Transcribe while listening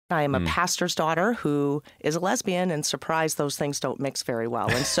I am a pastor's daughter who is a lesbian, and surprise, those things don't mix very well.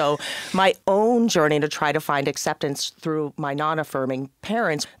 And so my own journey to try to find acceptance through my non-affirming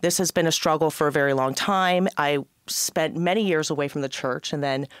parents, this has been a struggle for a very long time. I spent many years away from the church and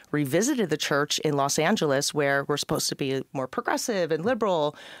then revisited the church in Los Angeles, where we're supposed to be more progressive and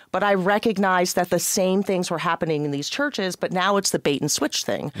liberal. But I recognized that the same things were happening in these churches, but now it's the bait and switch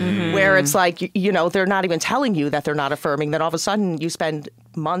thing, where it's like, you know, they're not even telling you that they're not affirming. Then all of a sudden you spend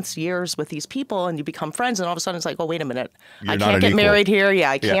months, years with these people and you become friends, and all of a sudden it's like, oh, wait a minute, I can't get married here. Yeah,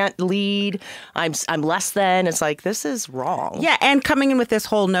 I can't lead. I'm less than. It's like, this is wrong. Yeah, and coming in with this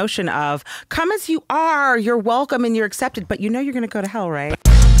whole notion of come as you are, you're welcome and you're accepted, but you know you're going to go to hell, right?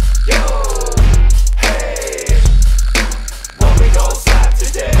 Yo, hey, what we gon' slap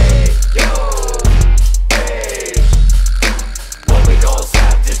today? Yo, hey, what we gon'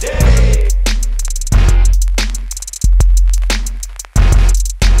 slap today?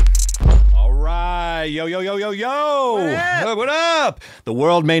 All right, yo. What up? The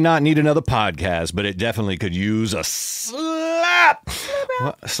world may not need another podcast, but it definitely could use a slap.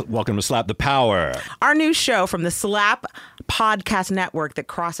 Welcome to Slap the Power, our new show from the Slap Podcast Network that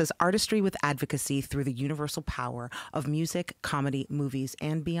crosses artistry with advocacy through the universal power of music, comedy, movies,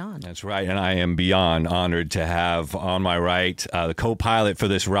 and beyond. That's right, and I am beyond honored to have on my right the co-pilot for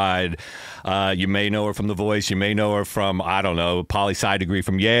this ride. You may know her from The Voice. You may know her from, I don't know, poli-sci degree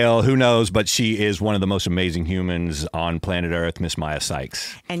from Yale. Who knows? But she is one of the most amazing humans on planet Earth, Miss Maiya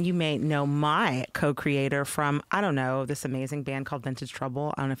Sykes. And you may know my co-creator from, I don't know, this amazing band called Vintage Trouble.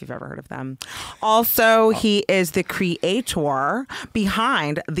 I don't know if you've ever heard of them. Also, he is the creator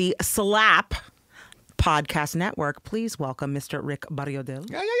behind the Slap Podcast Network. Please welcome Mr. Rick Barriodil.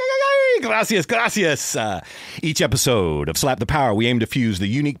 Gracias. Each episode of Slap the Power, we aim to fuse the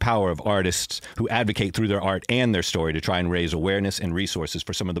unique power of artists who advocate through their art and their story to try and raise awareness and resources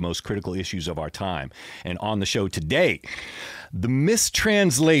for some of the most critical issues of our time. And on the show today, the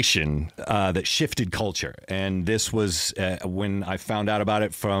mistranslation that shifted culture. And this was when I found out about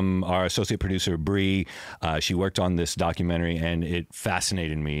it from our associate producer, Bree. She worked on this documentary, and it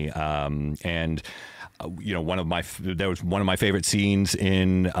fascinated me. You know, one of my favorite scenes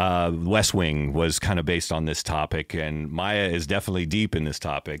in West Wing was kind of based on this topic, and Maiya is definitely deep in this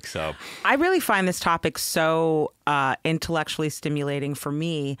topic. So I really find this topic so intellectually stimulating for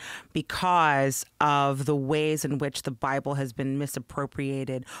me because of the ways in which the Bible has been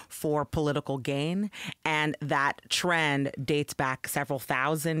misappropriated for political gain. And that trend dates back several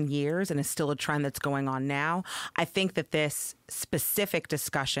thousand years and is still a trend that's going on now. I think that this specific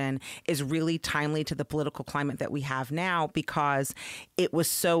discussion is really timely to the political climate that we have now because it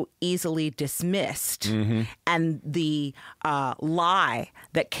was so easily dismissed, and the lie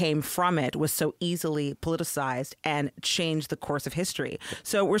that came from it was so easily politicized and changed the course of history.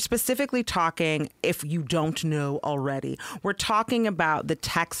 So we're specifically talking, if you don't know already, we're talking about the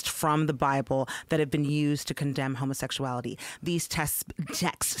text from the Bible that have been used to condemn homosexuality. These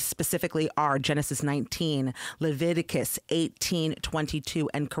texts specifically are Genesis 19, Leviticus 18:22,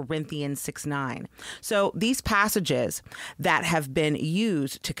 and Corinthians 6:9. So these passages that have been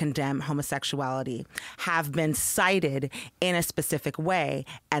used to condemn homosexuality have been cited in a specific way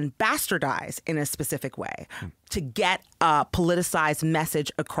and bastardized in a specific way to get a politicized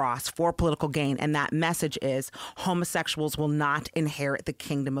message across for political gain. And that message is homosexuals will not inherit the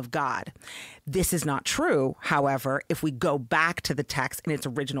kingdom of God. This is not true, however, if we go back to the text in its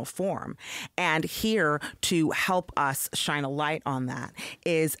original form. And here to help us shine a light on that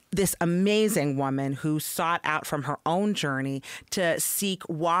is this amazing woman who sought out from her own journey to seek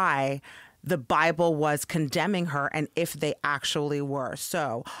why the Bible was condemning her and if they actually were.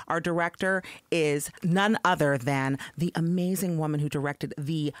 So our director is none other than the amazing woman who directed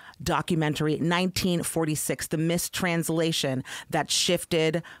the documentary 1946, The Mistranslation That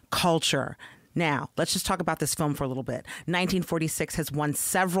Shifted Culture. Now, let's just talk about this film for a little bit. 1946 has won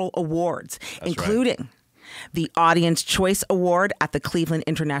several awards, including the Audience Choice Award at the Cleveland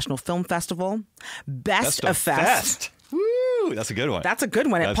International Film Festival, Best of Fest. Woo, that's a good one. That's a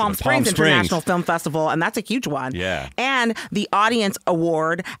good one at Palm Springs International Film Festival, and that's a huge one. Yeah. And the Audience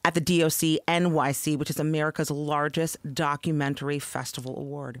Award at the DOC NYC, which is America's largest documentary festival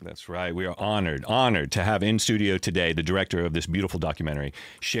award. That's right. We are honored to have in studio today the director of this beautiful documentary,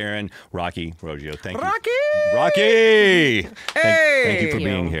 Sharon Roggio. Thank you. Rocky! Thank you for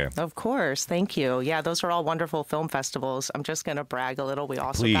being here. Of course. Thank you. Yeah, those are all wonderful film festivals. I'm just going to brag a little. We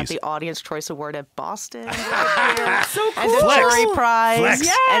also got the Audience Choice Award at Boston. So cool. And the Jury Prize.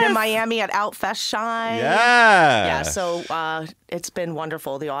 Flex. And in Miami at Outfest Shine. Yeah. So it's been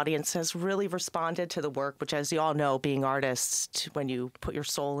wonderful. The audience has really responded to the work, which, as you all know, being artists, when you put your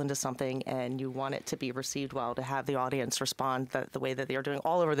soul into something and you want it to be received well, to have the audience respond the way that they are doing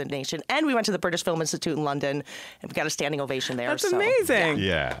all over the nation. And we went to the British Film Institute in London, and we got a standing ovation there. That's amazing.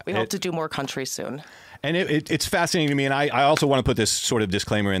 Yeah. We hope to do more countries soon. And it's fascinating to me, and I also want to put this sort of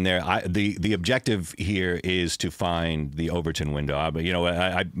disclaimer in there. The objective here is to find the Overton window.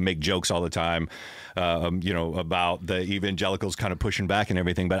 I make jokes all the time, about the evangelicals kind of pushing back and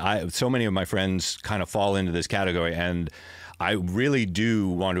everything. But so many of my friends kind of fall into this category, and I really do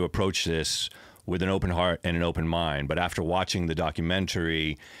want to approach this with an open heart and an open mind. But after watching the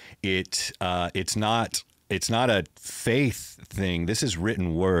documentary, it's not a faith thing. This is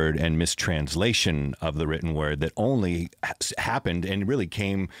written word and mistranslation of the written word that only happened and really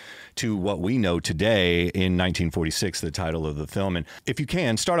came to what we know today in 1946, the title of the film. And if you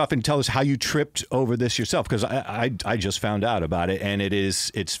can, start off and tell us how you tripped over this yourself, because I just found out about it, and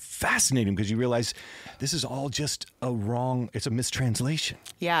it's fascinating because you realize this is all just it's a mistranslation.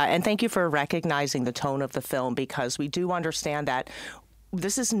 Yeah, and thank you for recognizing the tone of the film, because we do understand that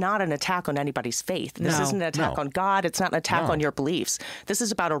this is not an attack on anybody's faith. This isn't an attack on God. It's not an attack on your beliefs. This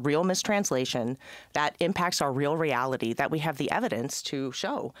is about a real mistranslation that impacts our real reality, that we have the evidence to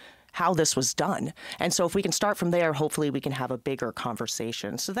show how this was done. And so if we can start from there, hopefully we can have a bigger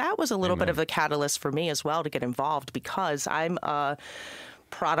conversation. So that was a little bit of a catalyst for me as well to get involved, because I'm a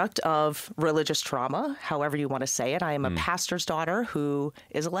product of religious trauma, however you want to say it. I am a pastor's daughter who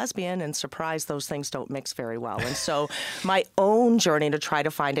is a lesbian, and surprise, those things don't mix very well. And so my own journey to try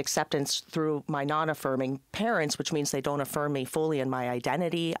to find acceptance through my non-affirming parents, which means they don't affirm me fully in my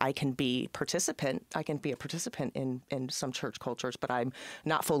identity. I can be a participant in some church cultures, but I'm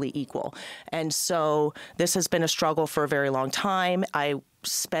not fully equal. And so this has been a struggle for a very long time. I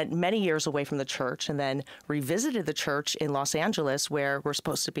spent many years away from the church and then revisited the church in Los Angeles, where we're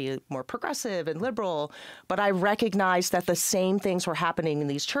supposed to be more progressive and liberal. But I recognized that the same things were happening in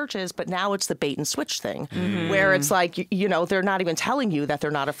these churches, but now it's the bait and switch thing, where it's like, they're not even telling you that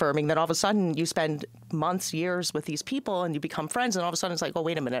they're not affirming. Then all of a sudden you spend months, years with these people and you become friends, and all of a sudden it's like, oh,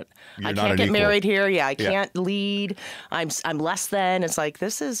 wait a minute. I can't get married here. Yeah, I can't lead. I'm less than. It's like,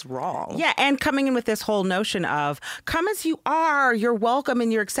 this is wrong. Yeah, and coming in with this whole notion of come as you are, you're welcome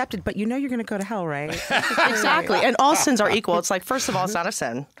and you're accepted, but you're going to go to hell, right? Exactly. And all sins are equal. It's like, first of all, it's not a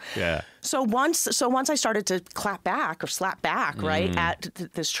sin. Yeah. So once I started to slap back, right, at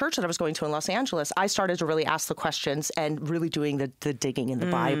this church that I was going to in Los Angeles, I started to really ask the questions and really doing the digging in the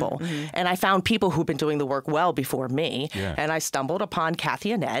Bible. And I found people who've been doing the work well before me. Yeah. And I stumbled upon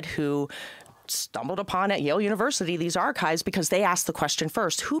Kathy and Ed, who stumbled upon at Yale University these archives because they asked the question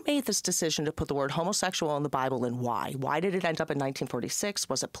first: who made this decision to put the word homosexual in the Bible, and why? Why did it end up in 1946?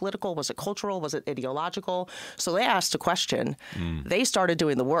 Was it political? Was it cultural? Was it ideological? So they asked a question. They started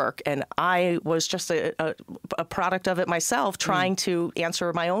doing the work, and I was just a product of it myself, trying to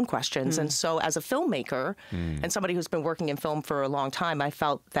answer my own questions. And so as a filmmaker and somebody who's been working in film for a long time, I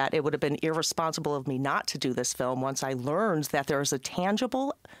felt that it would have been irresponsible of me not to do this film once I learned that there is a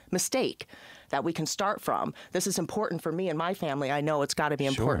tangible mistake that we can start from. This is important for me and my family. I know it's got to be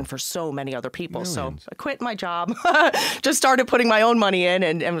important for so many other people. Millions. So I quit my job, just started putting my own money in,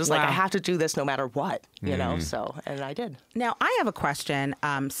 and was like, I have to do this no matter what, you know? So, and I did. Now, I have a question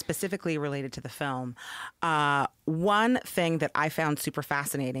specifically related to the film. One thing that I found super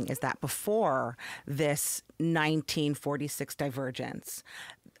fascinating is that before this 1946 divergence,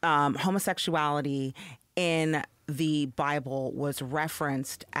 homosexuality in the Bible was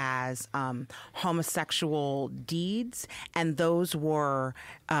referenced as homosexual deeds, and those were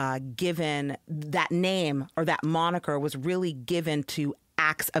given, that name or that moniker was really given to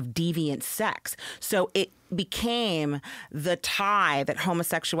acts of deviant sex. So it became the tie that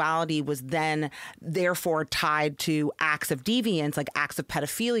homosexuality was then therefore tied to acts of deviance, like acts of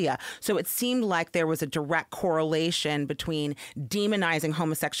pedophilia. So it seemed like there was a direct correlation between demonizing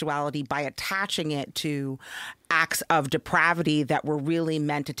homosexuality by attaching it to acts of depravity that were really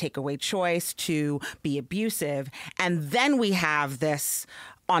meant to take away choice, to be abusive. And then we have this,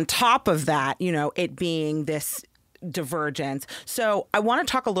 on top of that, it being this divergence. So I want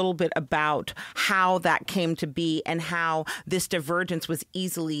to talk a little bit about how that came to be and how this divergence was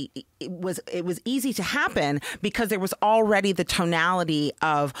easy to happen because there was already the tonality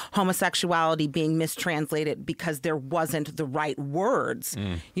of homosexuality being mistranslated because there wasn't the right words.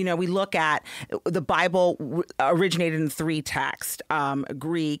 We look at the Bible originated in 3 texts,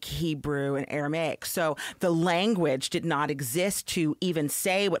 Greek, Hebrew, and Aramaic. So the language did not exist to even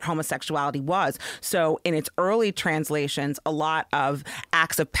say what homosexuality was. So in its early translation, translations, a lot of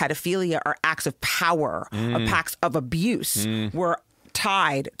acts of pedophilia or acts of power or acts of abuse were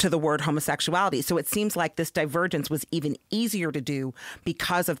tied to the word homosexuality. So it seems like this divergence was even easier to do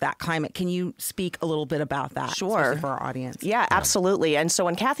because of that climate. Can you speak a little bit about that? Sure. Especially for our audience. Yeah, absolutely. And so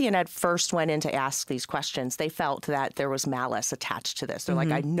when Kathy and Ed first went in to ask these questions, they felt that there was malice attached to this. They're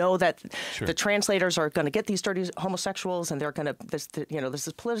like, I know that the translators are going to get these dirty homosexuals and they're going to, this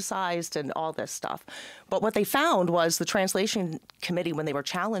is politicized and all this stuff. But what they found was the translation committee, when they were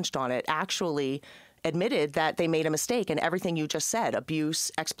challenged on it, actually admitted that they made a mistake in everything you just said: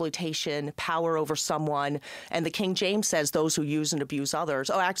 abuse, exploitation, power over someone. And the King James says those who use and abuse others.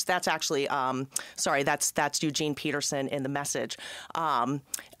 Oh, that's actually, that's Eugene Peterson in the Message.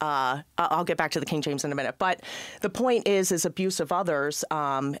 I'll get back to the King James in a minute. But the point is abuse of others.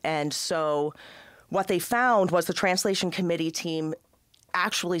 And so what they found was the translation committee team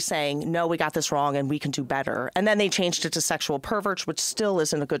actually saying, no, we got this wrong and we can do better. And then they changed it to sexual perverts, which still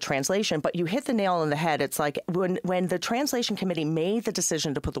isn't a good translation. But you hit the nail on the head. It's like when the translation committee made the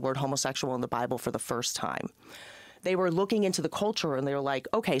decision to put the word homosexual in the Bible for the first time, they were looking into the culture and they were like,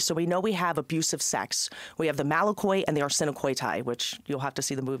 okay, so we know we have abusive sex. We have the malakoi and the arsenokoitai, which you'll have to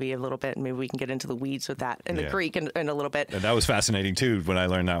see the movie a little bit, and maybe we can get into the weeds with that in the Greek in a little bit. And that was fascinating too when I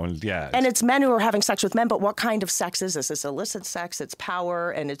learned that one. Yeah. And it's men who are having sex with men, but what kind of sex is this? It's illicit sex, it's power,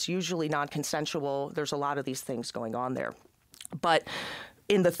 and it's usually non-consensual. There's a lot of these things going on there. But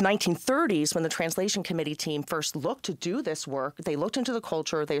in the 1930s, when the translation committee team first looked to do this work, they looked into the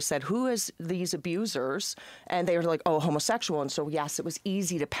culture. They said, who is these abusers? And they were like, oh, homosexual. And so, yes, it was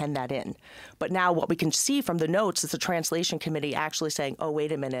easy to pen that in. But now what we can see from the notes is the translation committee actually saying, oh,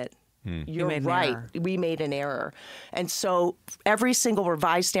 wait a minute. You're right. We made an error. And so every single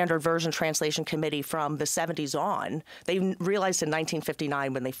Revised Standard Version translation committee from the 70s on, they realized in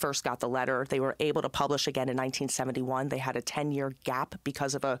 1959 when they first got the letter, they were able to publish again in 1971. They had a 10-year gap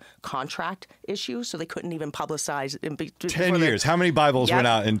because of a contract issue, so they couldn't even publicize. 10 years. How many Bibles went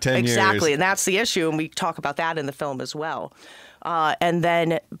out in 10 years? Exactly, and that's the issue, and we talk about that in the film as well. And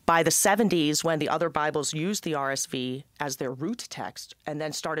then by the 70s, when the other Bibles used the RSV as their root text and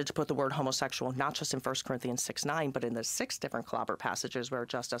then started to put the word homosexual, not just in 1 Corinthians 6:9, but in the 6 different clobber passages where it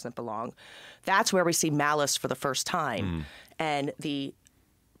just doesn't belong, that's where we see malice for the first time. And the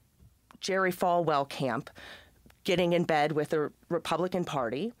Jerry Falwell camp getting in bed with the Republican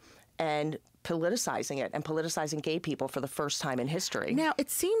Party and politicizing it and politicizing gay people for the first time in history. Now, it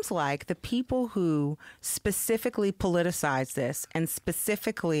seems like the people who specifically politicized this and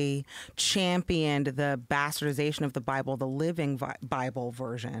specifically championed the bastardization of the Bible, the Living Bible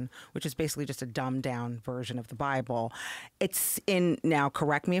version, which is basically just a dumbed down version of the Bible, now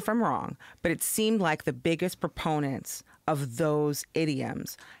correct me if I'm wrong, but it seemed like the biggest proponents of those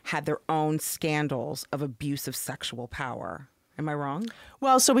idioms had their own scandals of abuse of sexual power. Am I wrong?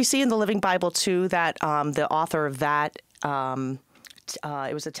 Well, so we see in the Living Bible, too, that the author of that,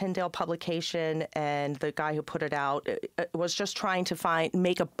 it was a Tyndale publication, and the guy who put it out was just trying to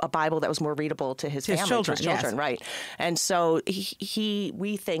make a Bible that was more readable to his family, children, to his children, right? And so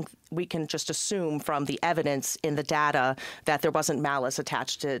we think we can just assume from the evidence in the data that there wasn't malice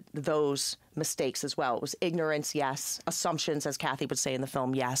attached to those mistakes as well. It was ignorance, yes. Assumptions, as Kathy would say in the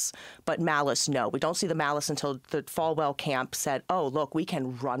film, yes. But malice, no. We don't see the malice until the Falwell camp said, oh, look, we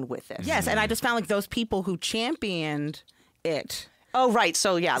can run with this. Yes, and I just found like those people who championed it. Oh, right.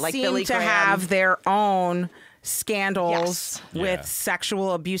 So, yeah, like Billy Graham. Seem to have their own scandals with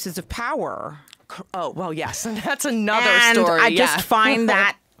sexual abuses of power. Oh, well, yes. And that's another and story. I just find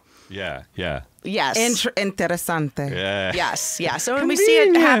that Yes. Interessante. Yeah. Yes, yeah. So and we see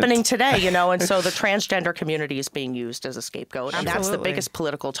it happening today, and so the transgender community is being used as a scapegoat. And that's the biggest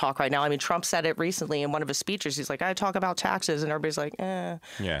political talk right now. I mean, Trump said it recently in one of his speeches. He's like, I talk about taxes, and everybody's like,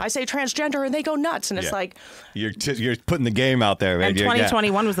 I say transgender, and they go nuts. And it's like... You're putting the game out there, man. And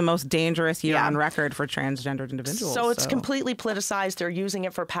 2021 was the most dangerous year on record for transgendered individuals. So it's completely politicized. They're using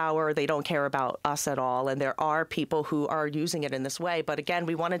it for power. They don't care about us at all. And there are people who are using it in this way. But again,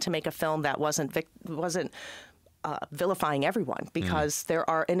 we wanted to make a film that wasn't vilifying everyone, because there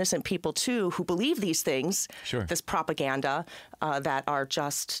are innocent people too who believe these things, this propaganda that are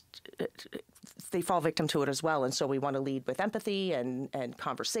just, they fall victim to it as well. And so we want to lead with empathy and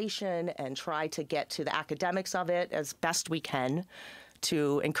conversation and try to get to the academics of it as best we can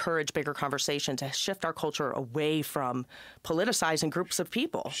to encourage bigger conversation, to shift our culture away from politicizing groups of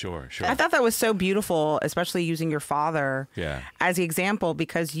people. Sure. I thought that was so beautiful, especially using your father as the example,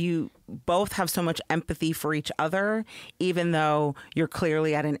 because you both have so much empathy for each other, even though you're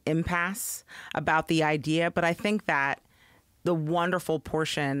clearly at an impasse about the idea. But I think that the wonderful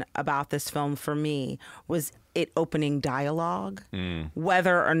portion about this film for me was it opening dialogue,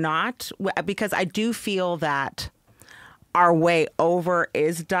 whether or not, because I do feel that our way over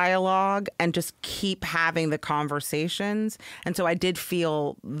is dialogue and just keep having the conversations. And so I did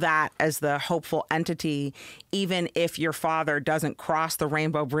feel that as the hopeful entity, even if your father doesn't cross the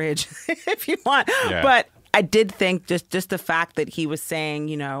rainbow bridge, if you want. Yeah. But I did think just the fact that he was saying,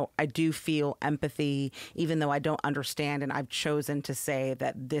 you know, I do feel empathy, even though I don't understand. And I've chosen to say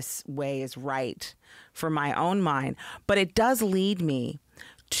that this way is right for my own mind. But it does lead me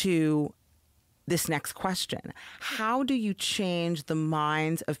to this next question. How do you change the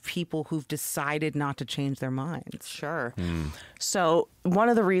minds of people who've decided not to change their minds? Sure. So one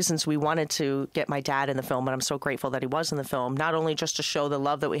of the reasons we wanted to get my dad in the film, and I'm so grateful that he was in the film, not only just to show the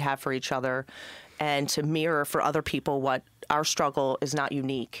love that we have for each other and to mirror for other people what our struggle is not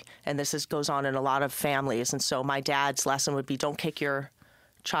unique. And this goes on in a lot of families. And so my dad's lesson would be, don't kick your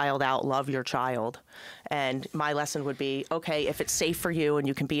child out, love your child. And my lesson would be, okay, if it's safe for you and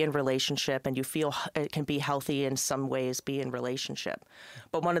you can be in relationship and you feel it can be healthy in some ways, be in relationship.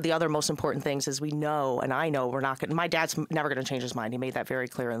 But one of the other most important things is we know, and I know we're not going to, my dad's never going to change his mind. He made that very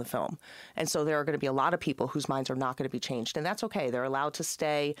clear in the film. And so there are going to be a lot of people whose minds are not going to be changed. And that's okay. They're allowed to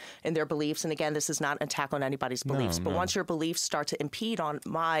stay in their beliefs. And again, this is not an attack on anybody's beliefs. But once your beliefs start to impede on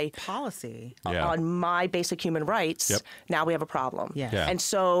my policy, on my basic human rights, now we have a problem. Yeah. And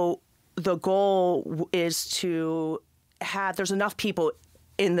so the goal is to have, there's enough people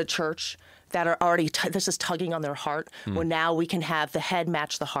in the church that are already, this is tugging on their heart, where now we can have the head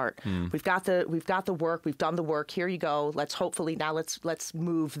match the heart. We've got the work, we've done the work, here you go. Let's hopefully, now let's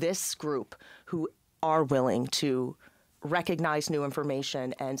move this group who are willing to recognize new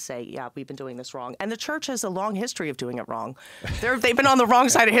information and say, yeah, we've been doing this wrong. And the church has a long history of doing it wrong. They've been on the wrong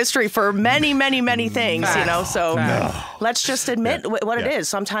side of history for many, many, many things, you know. So let's just admit what it is.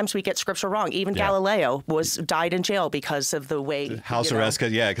 Sometimes we get scripture wrong. Even Galileo died in jail because of the way house arrest.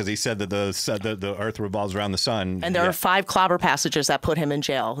 Because he said that the earth revolves around the sun. And there are 5 clobber passages that put him in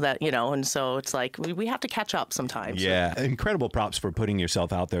jail. That, you know, and so it's like we have to catch up sometimes. Yeah, incredible props for putting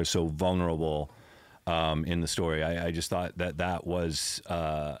yourself out there so vulnerable. In the story, I just thought that was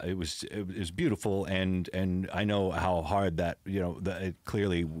it was beautiful, and I know how hard that it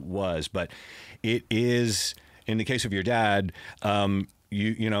clearly was, but it is in the case of your dad.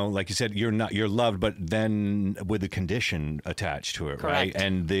 You know, like you said, you're loved, but then with a condition attached to it, Correct. right?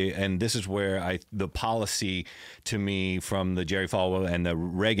 And this is where the policy to me from the Jerry Falwell and the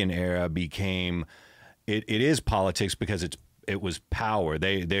Reagan era became it is politics because it was power.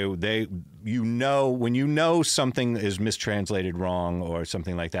 They when you know something is mistranslated wrong or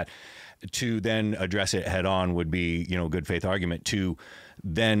something like that, to then address it head on would be, good faith argument. To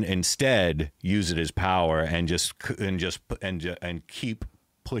then instead use it as power and keep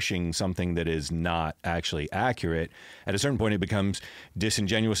pushing something that is not actually accurate. At a certain point, it becomes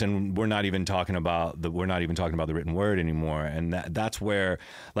disingenuous, and we're not even talking about the written word anymore. And that's where,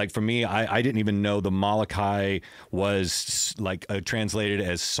 like, for me, I didn't even know the Malachi was like translated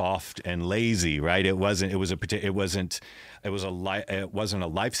as soft and lazy, right? It wasn't a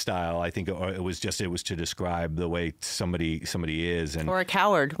lifestyle. I think it was to describe the way somebody is, and or a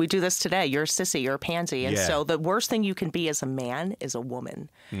coward. We do this today. You're a sissy. You're a pansy. And so the worst thing you can be as a man is a woman.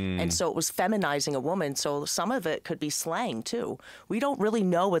 And so it was feminizing a woman. So some of it could be slang too. We don't really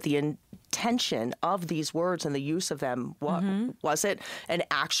know what the intention of these words and the use of them was. It an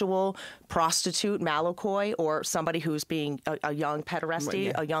actual prostitute, malakoi, or somebody who's being a young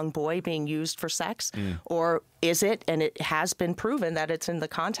pederasty, a young boy being used for sex, or is it? And it has been proven that it's in the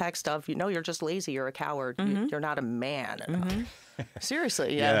context of you're just lazy, you're a coward, you're not a man.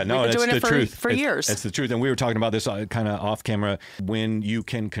 Seriously, we've been doing it for years. It's the truth, and we were talking about this kind of off camera. When you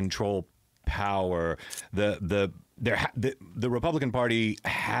can control power, the Republican Party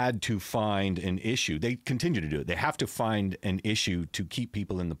had to find an issue. They continue to do it. They have to find an issue to keep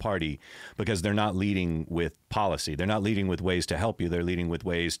people in the party because they're not leading with policy. They're not leading with ways to help you. They're leading with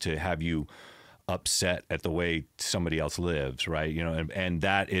ways to have you upset at the way somebody else lives, right? And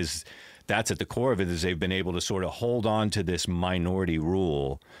that's at the core of it, is they've been able to sort of hold on to this minority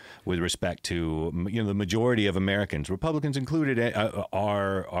rule with respect to the majority of Americans, Republicans included,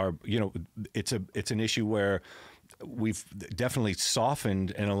 are it's an issue where we've definitely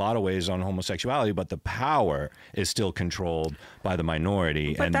softened in a lot of ways on homosexuality, but the power is still controlled by the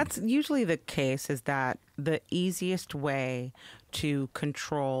minority. But that's usually the case, is that the easiest way to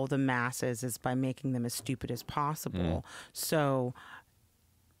control the masses is by making them as stupid as possible. So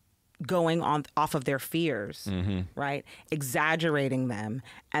going off of their fears, right? Exaggerating them,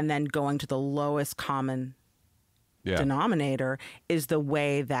 and then going to the lowest common denominator is the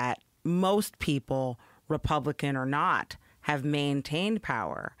way that most people, Republican or not, have maintained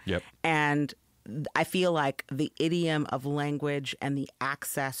power. Yep. And I feel like the idiom of language and the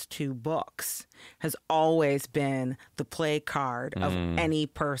access to books has always been the play card of any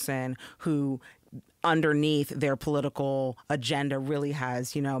person who underneath their political agenda really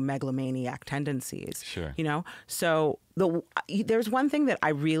has, megalomaniac tendencies. Sure. So there's one thing that I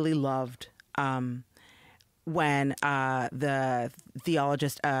really loved when the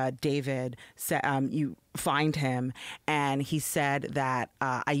theologist David said, you find him, and he said that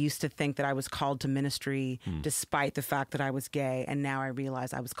I used to think that I was called to ministry despite the fact that I was gay, and now I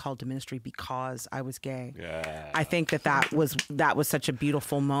realize I was called to ministry because I was gay. Yeah. I think that was such a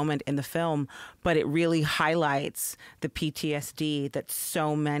beautiful moment in the film, but it really highlights the PTSD that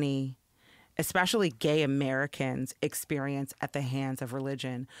so many, especially gay Americans, experience at the hands of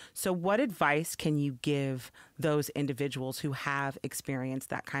religion. So what advice can you give those individuals who have experienced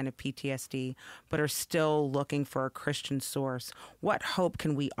that kind of PTSD but are still looking for a Christian source? What hope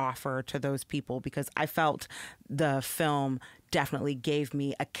can we offer to those people? Because I felt the film definitely gave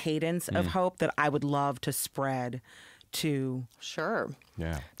me a cadence of hope that I would love to spread to. Sure.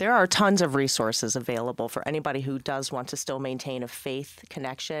 Yeah. There are tons of resources available for anybody who does want to still maintain a faith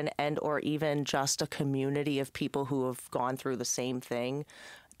connection and or even just a community of people who have gone through the same thing.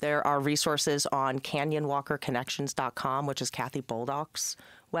 There are resources on canyonwalkerconnections.com, which is Kathy Boldock's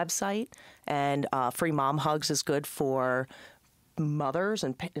website. And Free Mom Hugs is good for mothers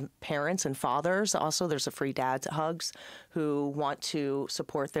and parents and fathers. Also, there's a Free Dad Hugs who want to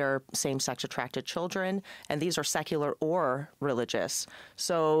support their same-sex attracted children, and these are secular or religious.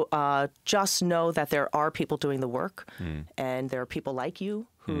 So just know that there are people doing the work, and there are people like you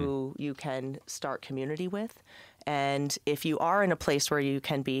who you can start community with. And if you are in a place where you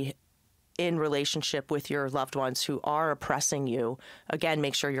can be in relationship with your loved ones who are oppressing you, again,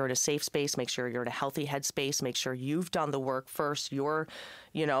 make sure you're in a safe space, make sure you're in a healthy headspace, make sure you've done the work first. And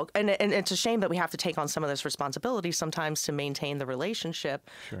it's a shame that we have to take on some of this responsibility sometimes to maintain the relationship.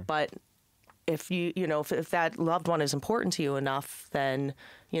 Sure. But if if that loved one is important to you enough, then,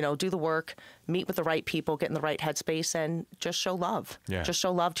 do the work, meet with the right people, get in the right headspace, and just show love. Yeah. Just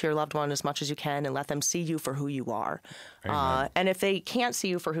show love to your loved one as much as you can and let them see you for who you are. And if they can't see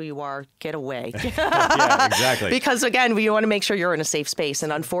you for who you are, get away. Yeah, exactly. Because, again, we want to make sure you're in a safe space.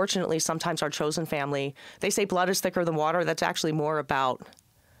 And unfortunately, sometimes our chosen family, they say blood is thicker than water. That's actually more about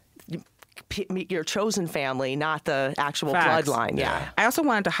your chosen family, not the actual bloodline. Yeah. I also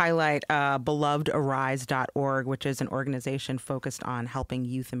wanted to highlight belovedarise.org, which is an organization focused on helping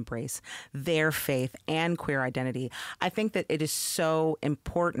youth embrace their faith and queer identity. I think that it is so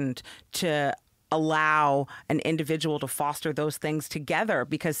important to allow an individual to foster those things together,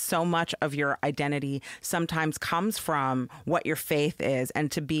 because so much of your identity sometimes comes from what your faith is,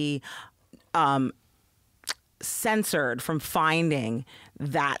 and to be censored from finding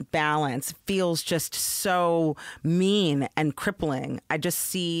that balance feels just so mean and crippling. I just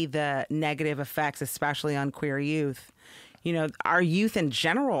see the negative effects, especially on queer youth. Our youth in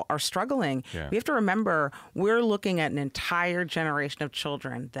general are struggling. Yeah. We have to remember we're looking at an entire generation of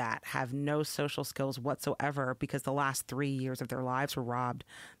children that have no social skills whatsoever because the last 3 years of their lives were robbed.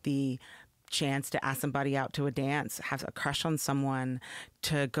 The chance to ask somebody out to a dance, have a crush on someone,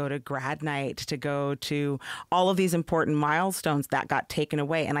 to go to grad night, to go to all of these important milestones that got taken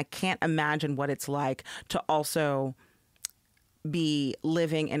away. And I can't imagine what it's like to also be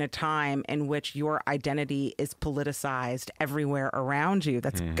living in a time in which your identity is politicized everywhere around you.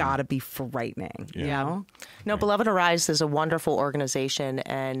 That's gotta be frightening. No, Beloved Arise is a wonderful organization,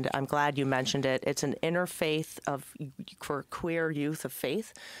 and I'm glad you mentioned it. It's an interfaith for queer youth of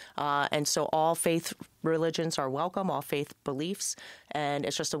faith, and so all faith religions are welcome, all faith beliefs, and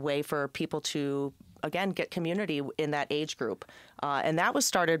it's just a way for people to, again, get community in that age group. And that was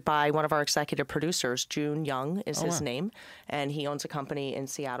started by one of our executive producers, June Young is his name, and he owns a company in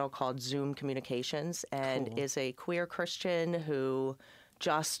Seattle called Zoom Communications, and is a queer Christian who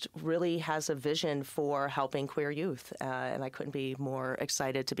just really has a vision for helping queer youth. And I couldn't be more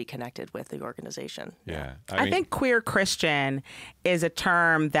excited to be connected with the organization. Yeah. I think queer Christian is a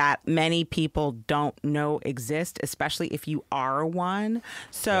term that many people don't know exists, especially if you are one.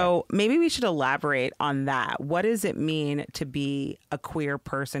 So maybe we should elaborate on that. What does it mean to be a queer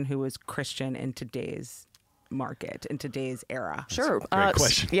person who is Christian in today's market, in today's era? Sure. Great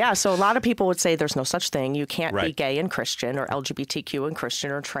question. Yeah, so a lot of people would say there's no such thing. You can't be Right. gay and Christian or LGBTQ and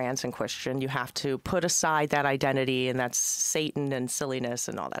Christian or trans and Christian. You have to put aside that identity, and that's Satan and silliness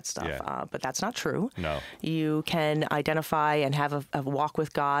and all that stuff. Yeah. But that's not true. No. You can identify and have a walk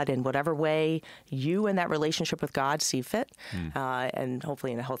with God in whatever way you and that relationship with God see fit, and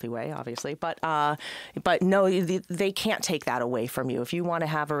hopefully in a healthy way, obviously. But no, they can't take that away from you. If you want to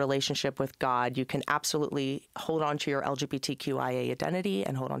have a relationship with God, you can absolutely hold on to your LGBTQIA identity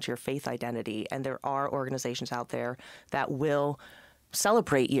and hold on to your faith identity. And there are organizations out there that will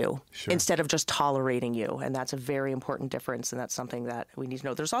celebrate you instead of just tolerating you. And that's a very important difference. And that's something that we need to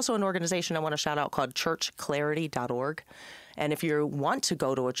know. There's also an organization I want to shout out called churchclarity.org. And if you want to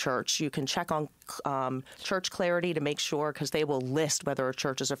go to a church, you can check on Church Clarity to make sure, because they will list whether a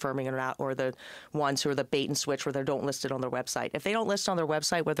church is affirming or not, or the ones who are the bait and switch where they don't list it on their website. If they don't list on their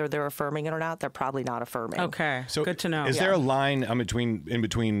website whether they're affirming it or not, they're probably not affirming. Okay, So good to know. Is there a line in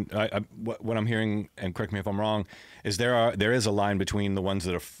between what I'm hearing, and correct me if I'm wrong, there is a line between the ones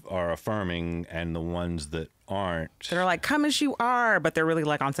that are affirming and the ones that aren't. They're like, come as you are, but they're really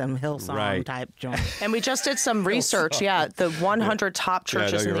like on some Hillsong Right. type joint. And we just did some research. Yeah, the 100 top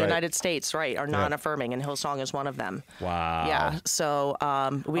churches in you're the right. United States, right, are non-affirming, and Hillsong is one of them. Wow. Yeah, so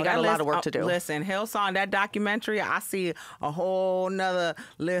we got a lot of work to do. Listen, Hillsong, that documentary, I see a whole nother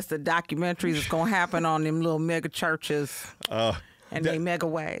list of documentaries that's going to happen on them little mega churches and they mega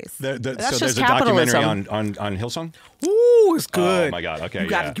ways. That's so just there's a documentary capitalism. on Hillsong? Ooh, it's good. Oh, my God. Okay, You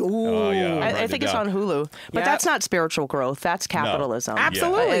got yeah. ooh. Oh, yeah. I'll I write think it it's down. on Hulu, but Yep. that's not spiritual growth. That's capitalism.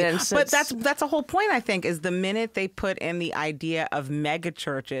 Absolutely. And But since- that's a whole point, I think, is the minute they put in the idea of mega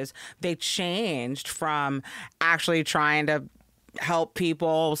churches, they changed from actually trying to help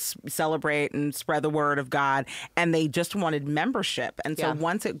people celebrate and spread the word of God, and they just wanted membership. And so Yeah.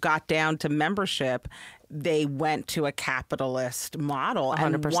 once it got down to membership, they went to a capitalist model.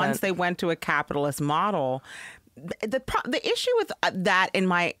 100%. And once they went to a capitalist model, the issue with that, in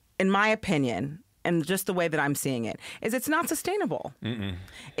my opinion, and just the way that I'm seeing it, is it's not sustainable.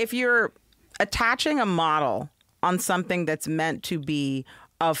 If you're attaching a model on something that's meant to be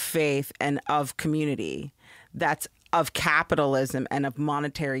of faith and of community, that's of capitalism and of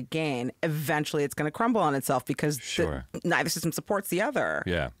monetary gain, eventually it's going to crumble on itself because neither system supports the other.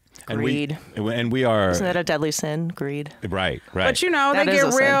 Yeah. Greed. And we are. Isn't that a deadly sin? Greed. Right. But you know, That they is get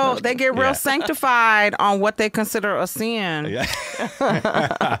a sin. real. They get real Yeah. sanctified on what they consider a sin.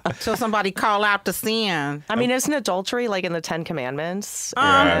 Yeah. Till somebody call out the sin. I mean, isn't adultery like in the Ten Commandments?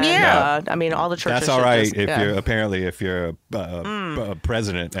 Yeah. I mean, all the churches. That's all should right just- if you're a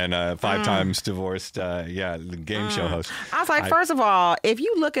president and a 5 times divorced game show host. I was like, first of all, if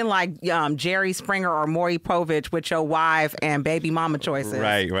you looking like Jerry Springer or Maury Povich with your wife and baby mama choices,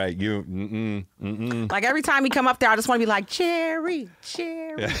 Right. You. like every time you come up there, I just want to be like Jerry,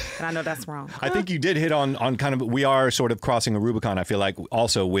 and I know that's wrong. I think you did hit on kind of, we are sort of crossing a Rubicon, I feel like,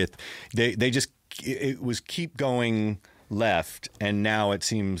 also with, they just, it was keep going left, and now it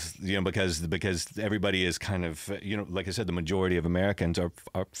seems, because everybody is kind of, like I said, the majority of Americans are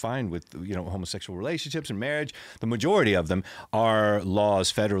fine with, homosexual relationships and marriage. The majority of them, our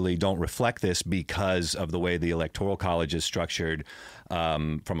laws federally don't reflect this because of the way the Electoral College is structured,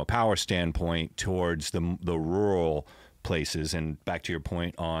 from a power standpoint towards the rural places. And back to your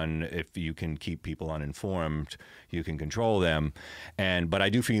point on, if you can keep people uninformed, you can control them. But I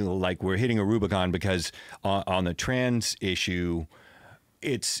do feel like we're hitting a Rubicon, because on the trans issue,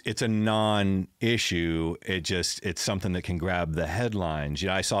 it's a non-issue. It's something that can grab the headlines.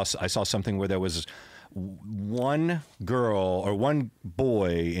 I saw something where there was one girl or one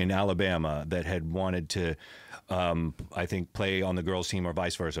boy in Alabama that had wanted to, I think, play on the girls' team, or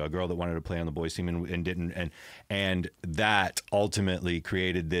vice versa. A girl that wanted to play on the boys' team and didn't, and that ultimately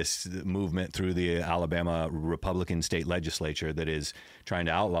created this movement through the Alabama Republican state legislature that is trying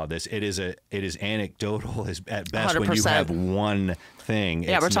to outlaw this. It is anecdotal at best 100%. when you have one thing.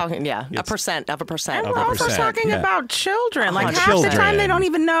 Yeah, It's we're not- talking, a it's- percent of a percent. And we're also talking yeah. about children. Like half the Children. time they don't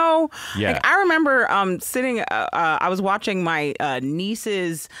even know. Yeah. Like I remember sitting, I was watching my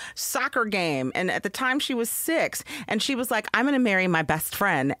niece's soccer game, and at the time she was 6, and she was like, I'm going to marry my best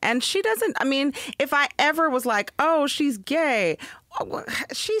friend. And she doesn't, I mean, if I ever was like, oh, she's gay, oh,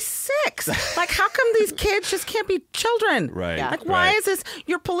 she's 6. Like, how come these kids just can't be children? Right. Yeah. Like, why right. is this?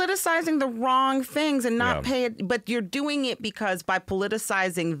 You're politicizing the wrong things and not Yeah. pay it, but you're doing it because by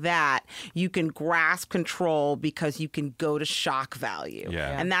politicizing that, you can grasp control because you can go to shock value.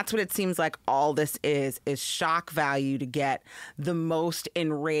 Yeah. And that's what it seems like all this is shock value to get the most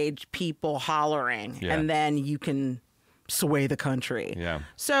enraged people hollering. Yeah. And then you can sway the country. Yeah.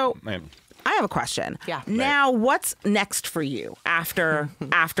 So Man. I have a question. Yeah. Now, what's next for you after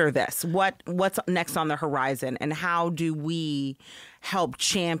this? What's next on the horizon, and how do we help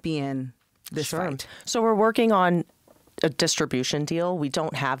champion this fight? So we're working on a distribution deal. We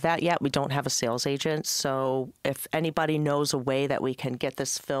don't have that yet. We don't have a sales agent. So if anybody knows a way that we can get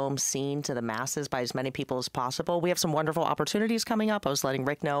this film seen to the masses by as many people as possible, we have some wonderful opportunities coming up. I was letting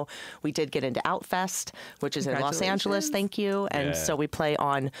Rick know we did get into Outfest, which is in Los Angeles. Thank you. And so we play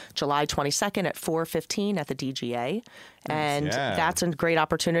on July 22nd at 4:15 at the DGA. And that's a great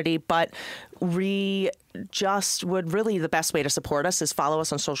opportunity. But we just would really, the best way to support us is follow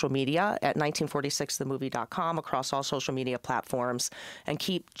us on social media at 1946themovie.com across all social media platforms, and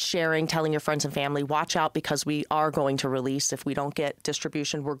keep sharing, telling your friends and family. Watch out, because we are going to release. If we don't get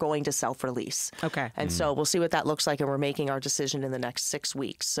distribution, we're going to self-release. Okay. And so we'll see what that looks like, and we're making our decision in the next 6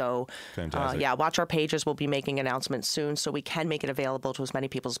 weeks. So watch our pages. We'll be making announcements soon so we can make it available to as many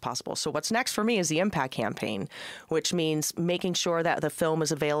people as possible. So what's next for me is the Impact campaign, which means making sure that the film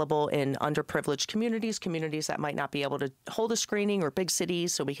is available in underprivileged communities that might not be able to hold a screening, or big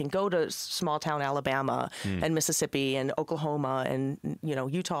cities, so we can go to small town Alabama and Mississippi and Oklahoma and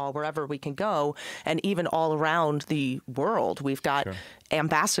Utah, wherever we can go, and even all around the world. We've got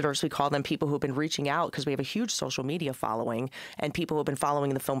ambassadors, we call them, people who've been reaching out because we have a huge social media following, and people who've been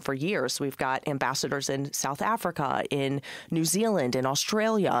following the film for years. So we've got ambassadors in South Africa, in New Zealand, in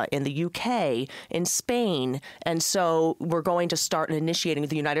Australia, in the UK, in Spain. And so we're going to start initiating.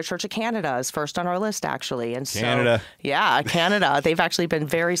 The United Church of Canada is first on our list, actually. And so, Canada. Yeah, Canada. They've actually been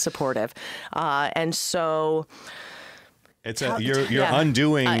very supportive. And so... You're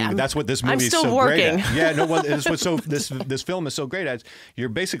undoing. That's what this movie is so working. great at. Yeah, no. Well, it's what's so this film is so great at. You're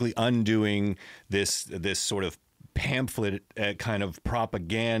basically undoing this sort of pamphlet kind of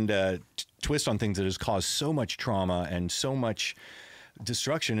propaganda twist on things that has caused so much trauma and so much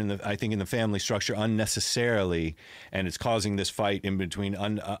destruction in the family structure unnecessarily, and it's causing this fight in between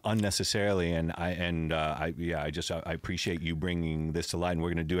unnecessarily. And I appreciate you bringing this to light, and we're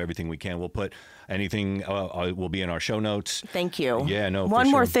going to do everything we can. We'll put anything will be in our show notes. Thank you. Yeah, no. One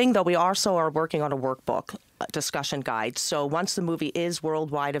more thing, though, we also are working on a workbook discussion guide. So once the movie is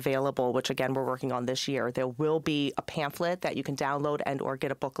worldwide available, which again we're working on this year, there will be a pamphlet that you can download and or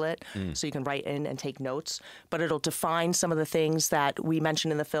get a booklet so you can write in and take notes. But it'll define some of the things that we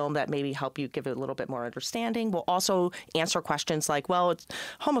mentioned in the film that maybe help you give it a little bit more understanding. We'll also answer questions like, well,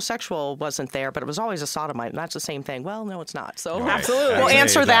 homosexual wasn't there, but it was always a sodomite, and that's the same thing. Well, no, it's not. So absolutely, we'll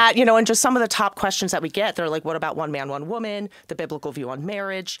answer that, and just some of the top questions that we get. They're like, what about one man, one woman, the biblical view on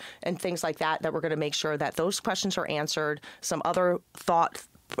marriage, and things like that we're going to make sure that those questions are answered. Some other thought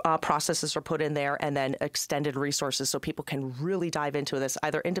processes are put in there, and then extended resources so people can really dive into this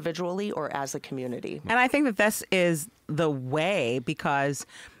either individually or as a community. And I think that this is the way, because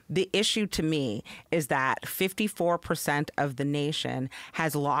the issue to me is that 54% of the nation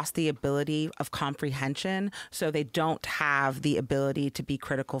has lost the ability of comprehension, so they don't have the ability to be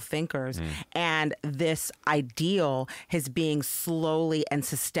critical thinkers. And this ideal is being slowly and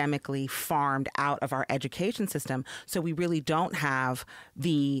systemically farmed out of our education system. So we really don't have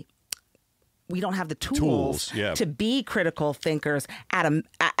the tools to be critical thinkers at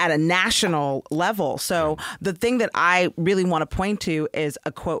a national level. So the thing that I really want to point to is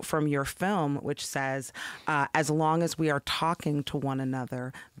a quote from your film, which says, as long as we are talking to one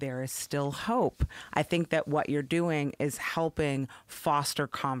another, there is still hope. I think that what you're doing is helping foster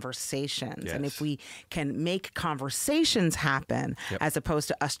conversations. Yes. And if we can make conversations happen, as opposed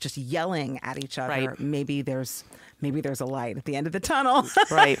to us just yelling at each other, maybe there's a light at the end of the tunnel.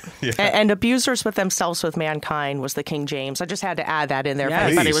 Right. And abusers with themselves with mankind was the King James. I just had to add that in there if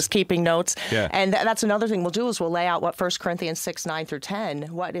anybody was keeping notes. Yeah. And that's another thing we'll do is we'll lay out what 1 Corinthians 6, 9 through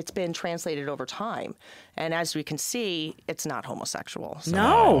 10, what it's been translated over time. And as we can see, it's not homosexual. So.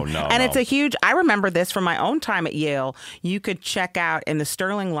 No. And it's a huge, I remember this from my own time at Yale. You could check out in the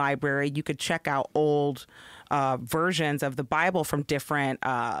Sterling Library, you could check out old versions of the Bible from different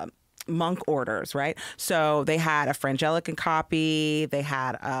monk orders, right? So they had a Frangelican copy, they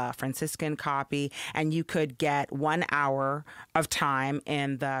had a Franciscan copy, and you could get 1 hour of time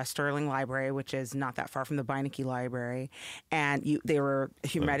in the Sterling Library, which is not that far from the Beinecke Library, and they were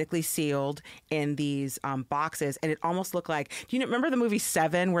hermetically sealed in these boxes, and it almost looked like, do you remember the movie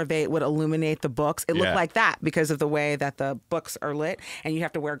Seven, where they would illuminate the books? It looked like that because of the way that the books are lit, and you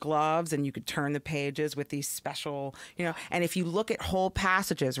have to wear gloves, and you could turn the pages with these special, and if you look at whole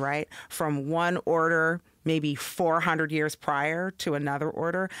passages, right? from one order maybe 400 years prior to another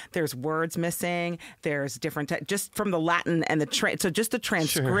order. There's words missing. There's different, just from the Latin and so just the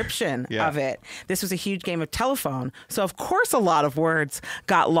transcription of it. This was a huge game of telephone. So of course a lot of words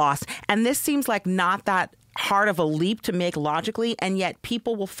got lost. And this seems like not that hard of a leap to make logically, and yet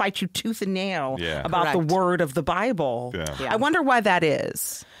people will fight you tooth and nail about the word of the Bible. I wonder why that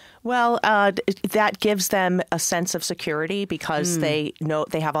is. Well, that gives them a sense of security because they know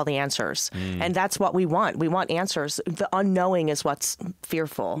they have all the answers. And that's what we want. We want answers. The unknowing is what's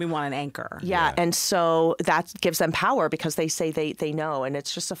fearful. We want an anchor. Yeah. And so that gives them power because they say they know. And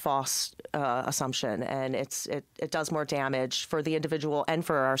it's just a false assumption. And it does more damage for the individual and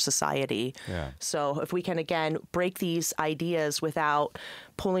for our society. So if we can, again, break these ideas without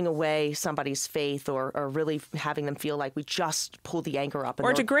pulling away somebody's faith or really having them feel like we just pulled the anchor up.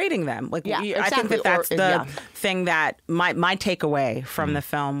 Or degrading them. Like, exactly. I think that's the thing that my takeaway from the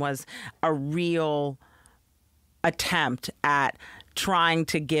film was a real attempt at trying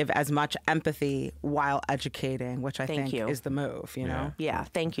to give as much empathy while educating, which I think is the move, you know? Yeah,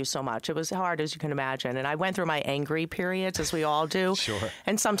 thank you so much. It was hard, as you can imagine. And I went through my angry periods, as we all do.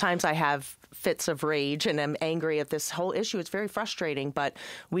 And sometimes I have fits of rage and I'm angry at this whole issue. It's very frustrating, but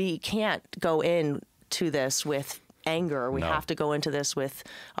we can't go into this with anger. We have to go into this with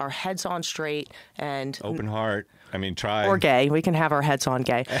our heads on straight and open heart. I mean, try. Or gay. We can have our heads on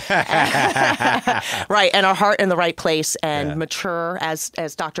gay. Right. And our heart in the right place and mature. As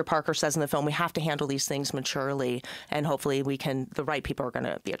Dr. Parker says in the film, we have to handle these things maturely. And hopefully the right people are going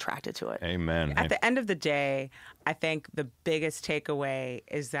to be attracted to it. Amen. At the end of the day, I think the biggest takeaway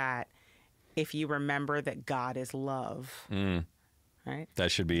is that if you remember that God is love, right?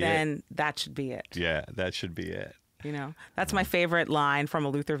 That should be then that should be it. Yeah, that should be it. You know, that's my favorite line from a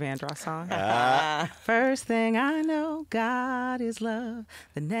Luther Vandross song. First thing I know, God is love.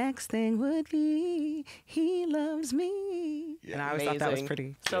 The next thing would be He loves me. And I always thought that was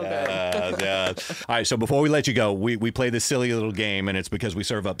pretty so good. All right, so before we let you go, we play this silly little game, and it's because we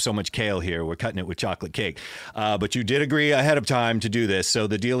serve up so much kale here. We're cutting it with chocolate cake. But you did agree ahead of time to do this. So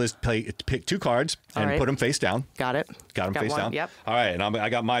the deal is pick two cards and put them face down. Got it. Got them face down? Yep. All right, and I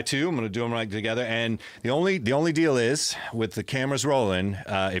got my two. I'm going to do them right together. And the only deal is, with the cameras rolling,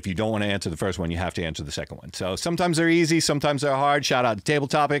 if you don't want to answer the first one, you have to answer the second one. So sometimes they're easy, sometimes they're hard. Shout out to Table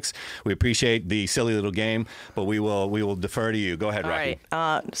Topics. We appreciate the silly little game, but we will defer to you. Go ahead, Rocky.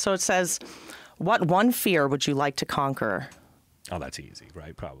 All right. So it says, what one fear would you like to conquer? Oh, that's easy,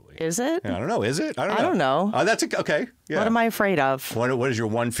 right? Probably. Is it? Yeah, I don't know. Is it? I don't know. Oh, that's okay. Yeah. What am I afraid of? What is your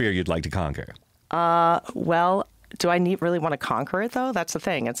one fear you'd like to conquer? Well, do I really want to conquer it, though? That's the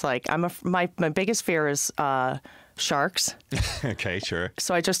thing. It's like my biggest fear is sharks. Okay, sure.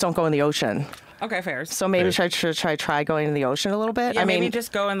 So I just don't go in the ocean. Okay, fair. So maybe I should try going in the ocean a little bit. Yeah, maybe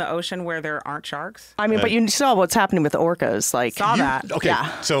just go in the ocean where there aren't sharks. I mean, but you saw what's happening with the orcas. Like, saw that. Okay.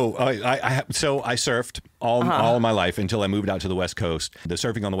 Yeah. So I surfed all of my life until I moved out to the West Coast. The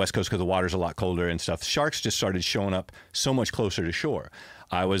surfing on the West Coast, because the water's a lot colder and stuff, sharks just started showing up so much closer to shore.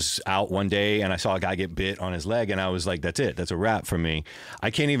 I was out one day and I saw a guy get bit on his leg, and I was like, that's it. That's a wrap for me. I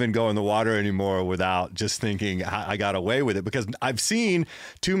can't even go in the water anymore without just thinking I got away with it, because I've seen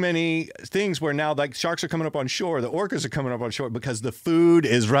too many things where now, like, sharks are coming up on shore, the orcas are coming up on shore because the food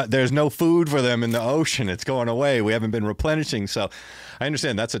is there's no food for them in the ocean. It's going away. We haven't been replenishing. So I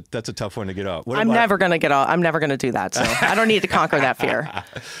understand that's a tough one to get off. I'm never going to get off. I'm never going to do that. So I don't need to conquer that fear.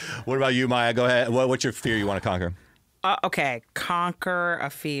 What about you, Maiya? Go ahead. What's your fear you want to conquer? Okay, conquer a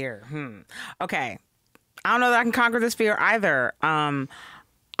fear. Okay, I don't know that I can conquer this fear either.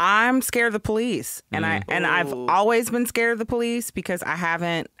 I'm scared of the police, and I've always been scared of the police because I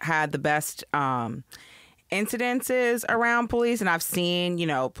haven't had the best incidences around police, and I've seen,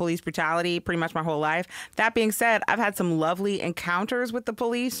 police brutality pretty much my whole life. That being said, I've had some lovely encounters with the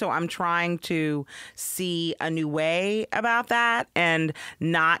police, so I'm trying to see a new way about that and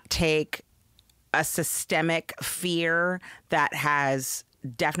not take a systemic fear that has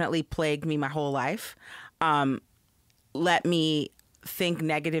definitely plagued me my whole life. Let me think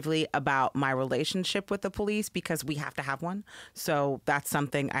negatively about my relationship with the police, because we have to have one. So that's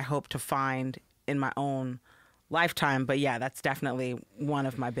something I hope to find in my own lifetime. But yeah, that's definitely one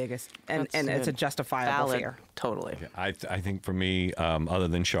of my biggest, and it's a justifiable fear. Totally. I think for me, other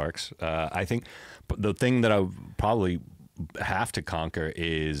than sharks, I think the thing that I probably have to conquer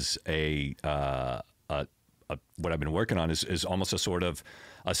is a what I've been working on is almost a sort of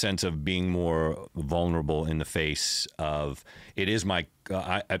a sense of being more vulnerable in the face of it is my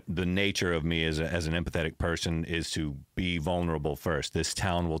the nature of me as an empathetic person is to be vulnerable first. This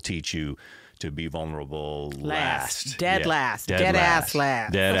town will teach you to be vulnerable last. Dead ass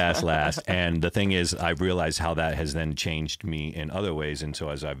last. And the thing is, I've realized how that has then changed me in other ways. And so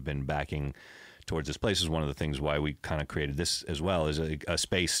as I've been backing towards this place is one of the things why we kind of created this as well, is a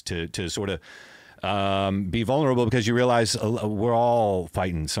space to sort of be vulnerable, because you realize we're all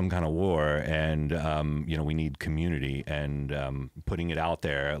fighting some kind of war, and we need community, and putting it out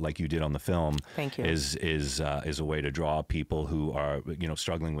there like you did on the film. Thank you. is a way to draw people who are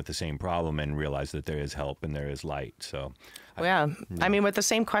struggling with the same problem and realize that there is help and there is light. So, I mean, with the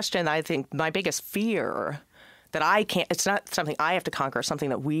same question, I think my biggest fear that I can't, it's not something I have to conquer, something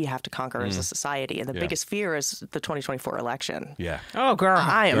that we have to conquer as a society. And the biggest fear is the 2024 election. Yeah. Oh, girl.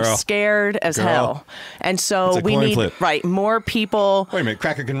 I am scared as hell. And so we need, more people. Wait a minute,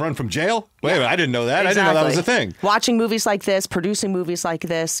 Cracker can run from jail? Wait a minute, I didn't know that. Exactly. I didn't know that was a thing. Watching movies like this, producing movies like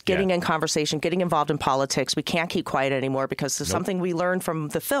this, getting in conversation, getting involved in politics. We can't keep quiet anymore, because there's something we learned from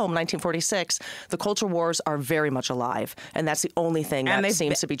the film, 1946. The culture wars are very much alive. And that's the only thing that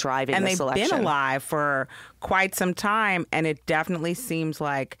seems to be driving this election. And they've been alive for quite some time, and it definitely seems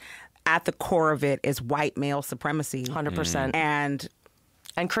like at the core of it is white male supremacy. 100%.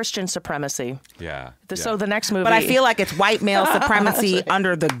 And Christian supremacy. Yeah. So the next movie, but I feel like it's white male supremacy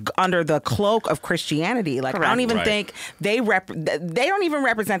under the cloak of Christianity. Like, correct. I don't even think they don't even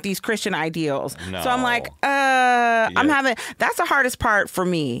represent these Christian ideals. No. So I'm like, that's the hardest part for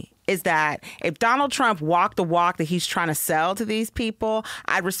me. Is that if Donald Trump walked the walk that he's trying to sell to these people,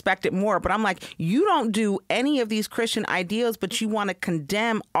 I'd respect it more. But I'm like, you don't do any of these Christian ideals, but you want to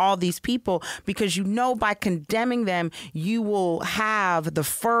condemn all these people, because by condemning them, you will have the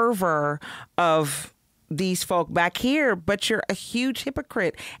fervor of these folk back here, but you're a huge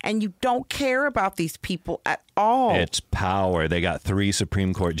hypocrite and you don't care about these people at all. It's power. They got 3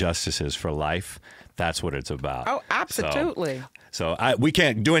 Supreme Court justices for life. That's what it's about. Oh, absolutely. So we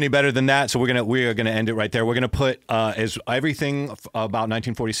can't do any better than that. So we are gonna end it right there. We're gonna put everything about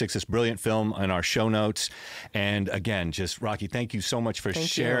 1946, this brilliant film, in our show notes. And again, just Rocky, thank you so much for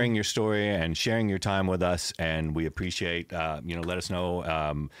sharing your story and sharing your time with us. And we appreciate. Let us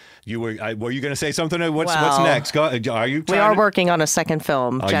know. Were you gonna say something? What's next? Are you? We are working on a second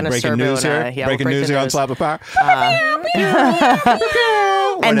film. Breaking news here. Breaking news here on Slap the Power.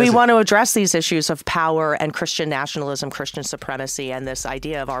 And we want to address these issues of power and Christian nationalism, Christian supremacy, and this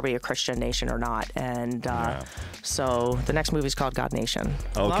idea of, are we a Christian nation or not? And so the next movie is called God Nation.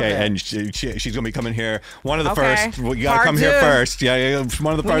 Okay, and she's going to be coming here. One of the first. You got to come here first. Yeah,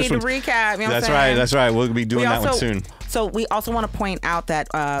 one of the first ones. We need to recap. You know That's right. We'll be doing that one soon. So we also want to point out that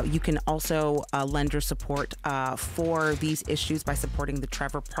you can also lend your support for these issues by supporting the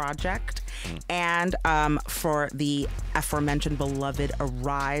Trevor Project and for the aforementioned beloved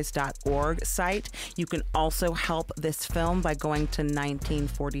arise.org site. You can also help this film by going to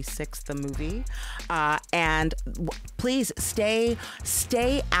 1946 the movie. And please stay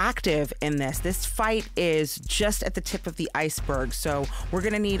active in this. This fight is just at the tip of the iceberg. So we're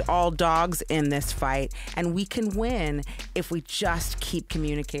going to need all dogs in this fight, and we can win if we just keep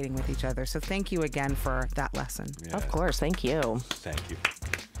communicating with each other. So thank you again for that lesson. Yeah. Of course. Thank you. Thank you.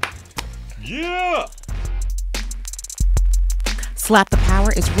 Yeah! Slap the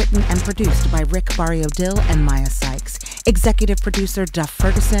Power is written and produced by Rick Barrio-Dill and Maiya Sykes. Executive producer Duff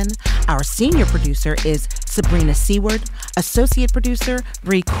Ferguson. Our senior producer is Sabrina Seward. Associate producer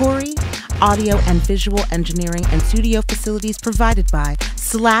Bree Corey. Audio and visual engineering and studio facilities provided by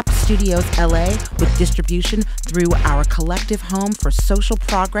Slap Studios LA, with distribution through our collective home for social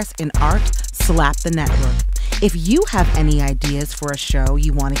progress in art, Slap the Network. If you have any ideas for a show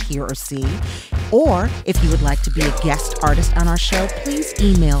you want to hear or see, or if you would like to be a guest artist on our show, please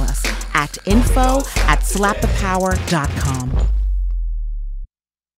email us at info@slapthepower.com.